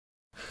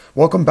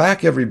Welcome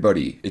back,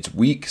 everybody. It's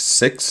week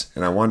 6,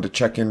 and I wanted to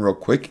check in real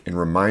quick and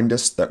remind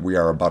us that we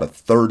are about a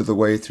third of the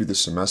way through the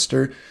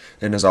semester.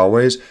 And as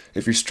always,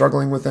 if you're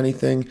struggling with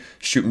anything,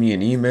 shoot me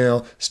an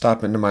email,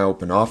 stop into my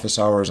open office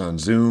hours on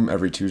Zoom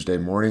every Tuesday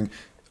morning,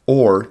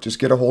 or just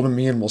get a hold of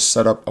me and we'll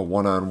set up a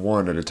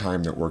one-on-one at a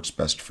time that works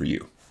best for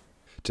you.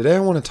 Today I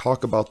want to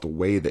talk about the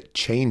way that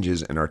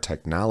changes in our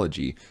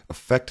technology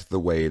affect the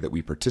way that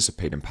we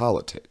participate in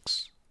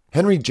politics.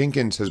 Henry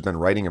Jenkins has been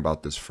writing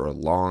about this for a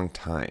long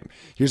time.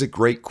 Here's a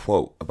great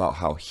quote about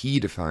how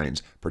he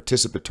defines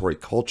participatory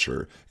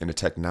culture in a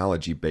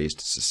technology-based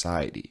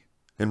society.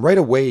 And right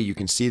away you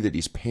can see that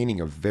he's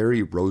painting a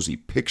very rosy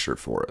picture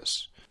for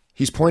us.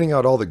 He's pointing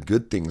out all the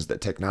good things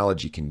that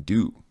technology can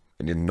do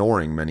and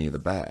ignoring many of the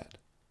bad.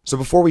 So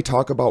before we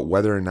talk about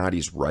whether or not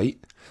he's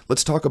right,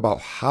 let's talk about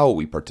how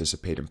we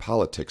participate in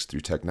politics through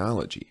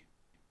technology.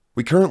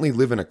 We currently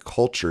live in a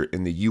culture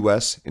in the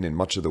US and in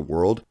much of the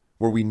world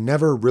where we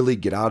never really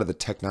get out of the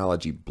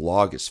technology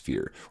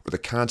blogosphere or the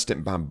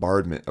constant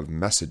bombardment of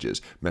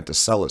messages meant to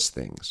sell us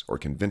things or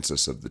convince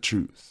us of the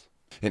truth.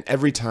 And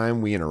every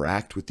time we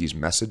interact with these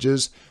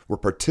messages, we're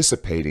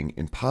participating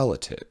in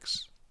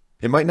politics.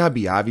 It might not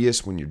be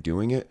obvious when you're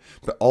doing it,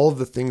 but all of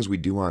the things we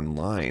do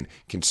online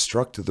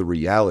construct the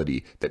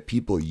reality that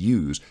people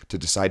use to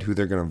decide who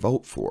they're going to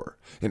vote for,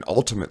 and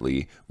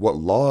ultimately what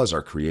laws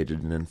are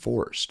created and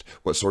enforced,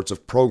 what sorts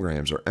of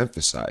programs are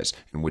emphasized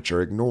and which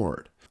are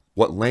ignored,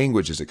 what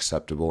language is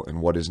acceptable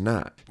and what is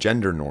not,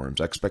 gender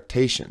norms,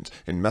 expectations,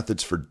 and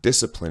methods for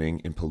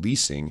disciplining and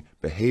policing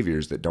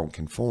behaviors that don't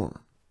conform.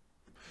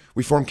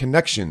 We form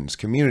connections,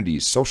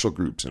 communities, social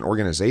groups, and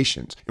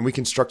organizations, and we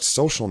construct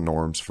social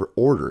norms for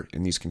order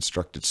in these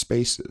constructed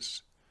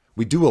spaces.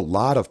 We do a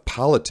lot of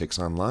politics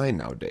online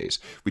nowadays.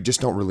 We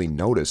just don't really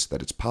notice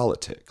that it's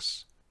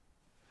politics.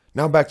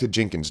 Now back to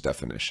Jenkins'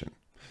 definition.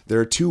 There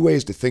are two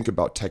ways to think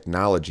about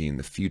technology in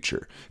the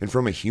future, and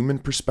from a human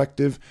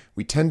perspective,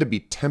 we tend to be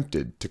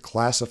tempted to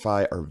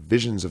classify our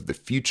visions of the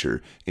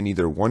future in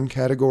either one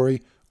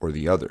category or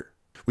the other.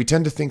 We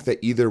tend to think that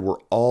either we're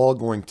all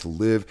going to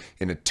live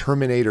in a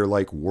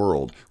Terminator-like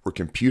world where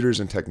computers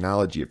and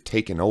technology have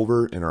taken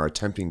over and are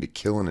attempting to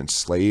kill and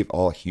enslave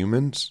all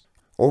humans,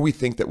 or we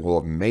think that we'll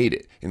have made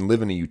it and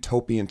live in a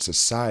utopian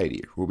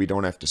society where we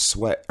don't have to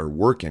sweat or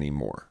work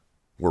anymore,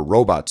 where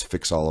robots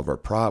fix all of our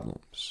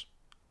problems.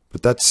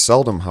 But that's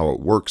seldom how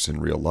it works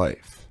in real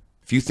life.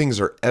 Few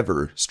things are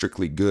ever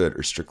strictly good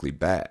or strictly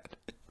bad.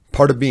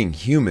 Part of being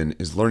human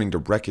is learning to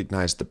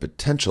recognize the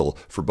potential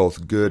for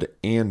both good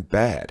and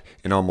bad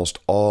in almost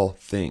all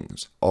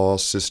things, all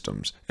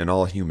systems, and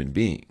all human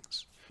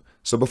beings.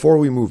 So before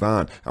we move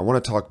on, I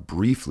want to talk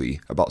briefly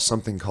about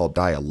something called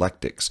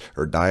dialectics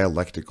or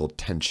dialectical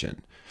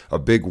tension, a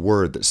big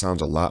word that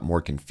sounds a lot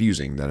more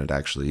confusing than it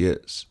actually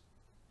is.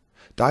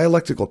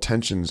 Dialectical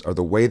tensions are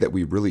the way that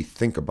we really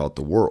think about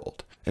the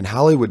world. And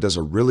Hollywood does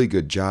a really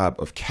good job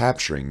of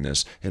capturing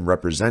this and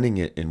representing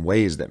it in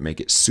ways that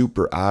make it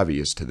super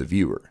obvious to the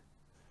viewer.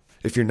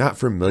 If you're not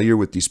familiar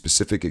with these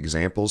specific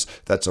examples,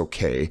 that's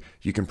okay.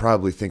 You can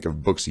probably think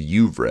of books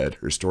you've read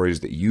or stories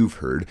that you've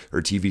heard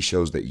or TV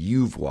shows that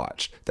you've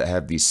watched that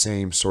have these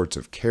same sorts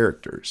of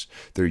characters.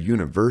 They're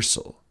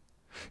universal.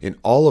 In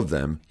all of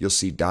them, you'll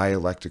see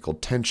dialectical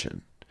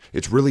tension.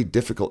 It's really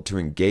difficult to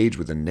engage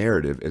with a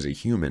narrative as a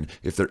human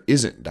if there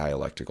isn't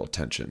dialectical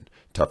tension.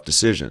 Tough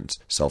decisions,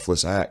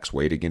 selfless acts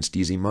weighed against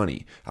easy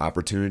money,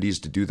 opportunities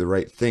to do the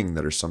right thing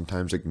that are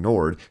sometimes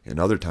ignored and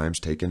other times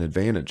taken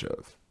advantage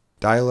of.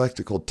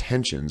 Dialectical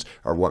tensions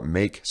are what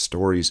make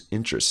stories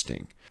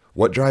interesting.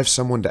 What drives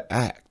someone to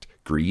act?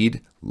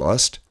 Greed,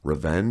 lust,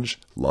 revenge,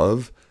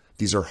 love?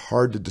 These are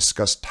hard to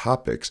discuss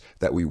topics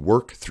that we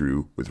work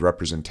through with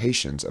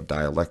representations of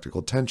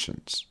dialectical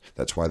tensions.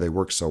 That's why they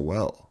work so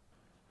well.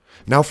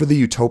 Now for the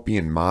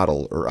utopian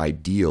model or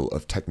ideal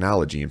of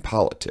technology and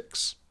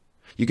politics.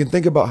 You can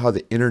think about how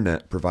the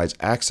internet provides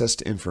access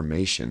to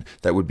information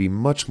that would be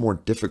much more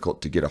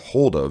difficult to get a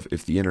hold of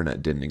if the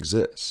internet didn't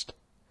exist.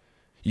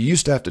 You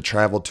used to have to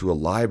travel to a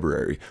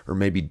library or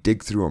maybe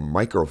dig through a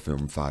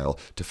microfilm file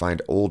to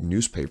find old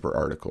newspaper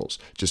articles,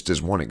 just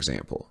as one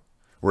example.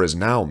 Whereas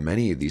now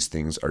many of these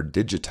things are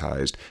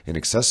digitized and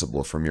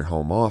accessible from your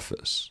home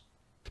office.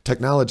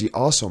 Technology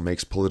also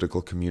makes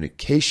political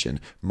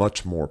communication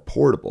much more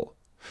portable.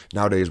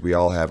 Nowadays we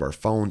all have our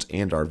phones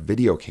and our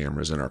video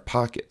cameras in our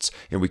pockets,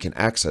 and we can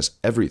access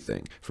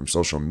everything from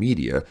social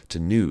media to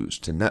news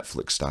to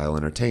Netflix-style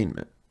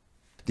entertainment.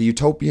 The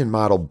utopian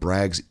model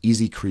brags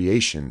easy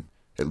creation,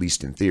 at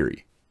least in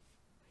theory.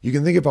 You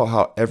can think about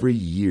how every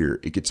year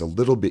it gets a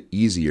little bit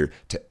easier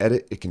to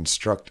edit and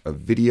construct a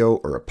video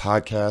or a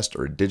podcast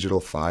or a digital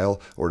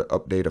file or to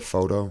update a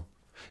photo.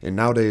 And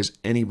nowadays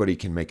anybody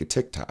can make a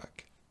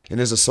TikTok. And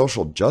as a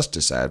social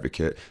justice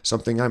advocate,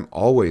 something I'm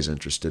always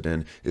interested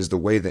in is the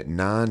way that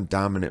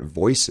non-dominant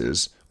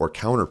voices or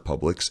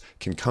counterpublics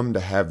can come to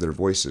have their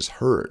voices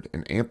heard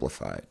and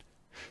amplified.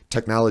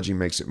 Technology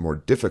makes it more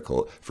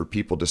difficult for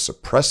people to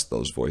suppress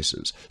those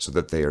voices so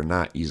that they are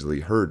not easily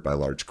heard by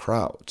large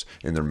crowds,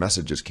 and their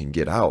messages can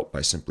get out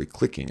by simply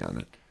clicking on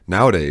it.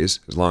 Nowadays,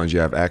 as long as you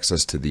have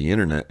access to the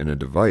internet and a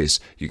device,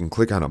 you can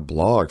click on a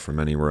blog from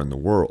anywhere in the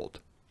world.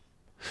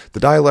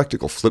 The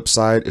dialectical flip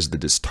side is the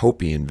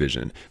dystopian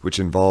vision, which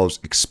involves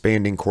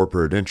expanding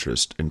corporate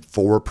interest in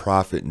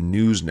for-profit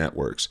news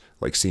networks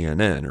like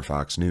CNN or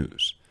Fox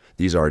News.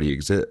 These already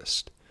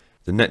exist.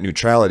 The net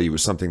neutrality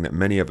was something that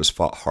many of us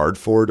fought hard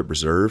for to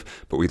preserve,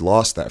 but we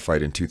lost that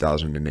fight in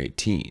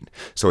 2018.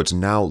 So it's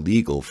now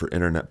legal for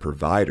internet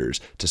providers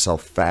to sell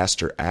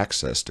faster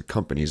access to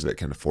companies that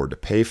can afford to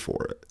pay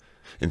for it.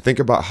 And think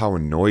about how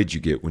annoyed you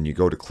get when you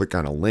go to click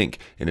on a link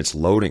and it's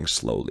loading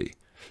slowly.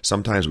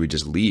 Sometimes we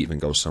just leave and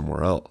go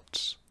somewhere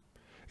else.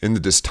 In the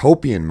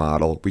dystopian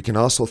model, we can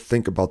also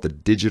think about the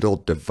digital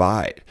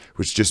divide,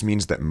 which just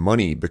means that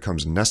money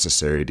becomes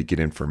necessary to get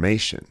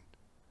information.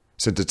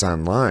 Since it's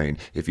online,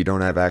 if you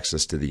don't have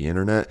access to the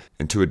internet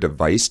and to a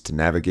device to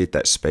navigate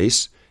that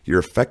space, you're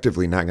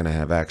effectively not going to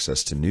have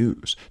access to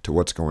news, to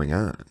what's going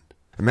on.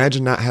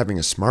 Imagine not having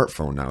a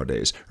smartphone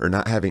nowadays, or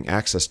not having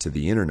access to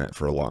the internet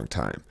for a long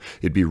time.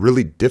 It'd be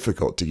really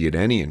difficult to get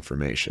any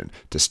information,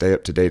 to stay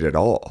up to date at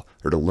all,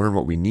 or to learn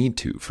what we need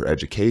to for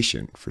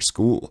education, for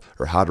school,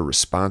 or how to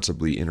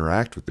responsibly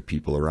interact with the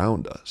people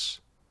around us.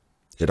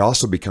 It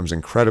also becomes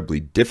incredibly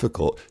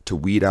difficult to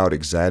weed out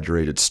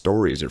exaggerated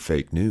stories or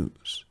fake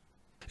news.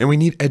 And we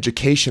need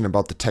education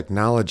about the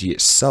technology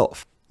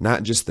itself,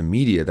 not just the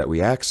media that we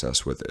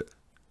access with it.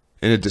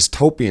 In a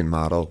dystopian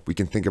model, we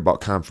can think about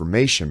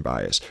confirmation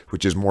bias,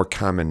 which is more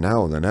common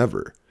now than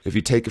ever. If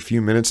you take a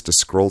few minutes to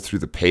scroll through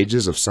the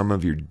pages of some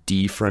of your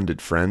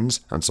defriended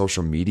friends on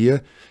social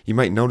media, you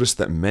might notice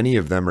that many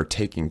of them are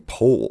taking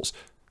polls,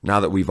 now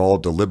that we've all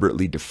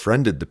deliberately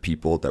defriended the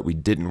people that we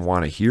didn't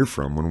want to hear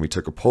from when we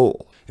took a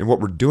poll. And what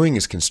we're doing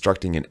is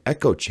constructing an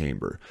echo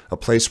chamber, a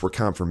place where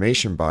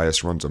confirmation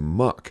bias runs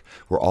amok,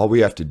 where all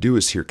we have to do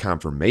is hear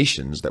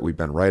confirmations that we've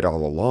been right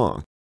all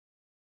along.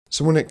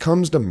 So when it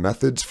comes to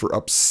methods for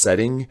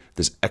upsetting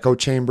this echo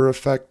chamber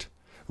effect,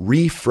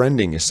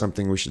 refriending is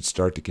something we should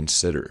start to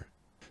consider.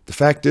 The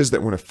fact is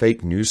that when a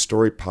fake news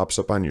story pops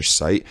up on your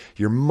site,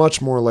 you're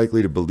much more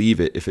likely to believe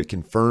it if it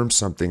confirms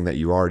something that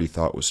you already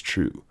thought was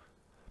true.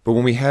 But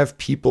when we have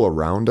people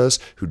around us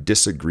who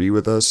disagree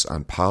with us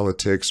on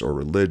politics or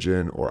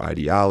religion or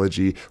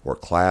ideology or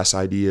class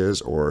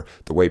ideas or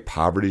the way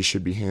poverty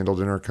should be handled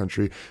in our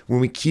country, when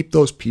we keep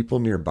those people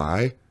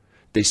nearby,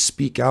 they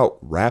speak out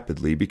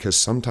rapidly because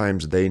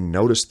sometimes they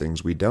notice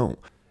things we don't.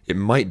 It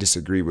might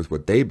disagree with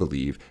what they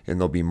believe, and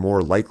they'll be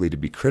more likely to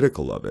be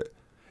critical of it.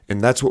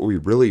 And that's what we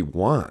really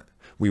want.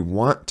 We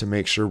want to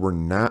make sure we're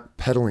not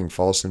peddling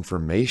false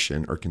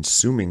information or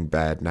consuming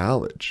bad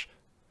knowledge.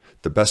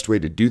 The best way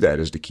to do that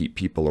is to keep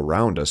people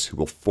around us who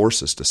will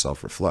force us to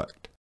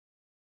self-reflect.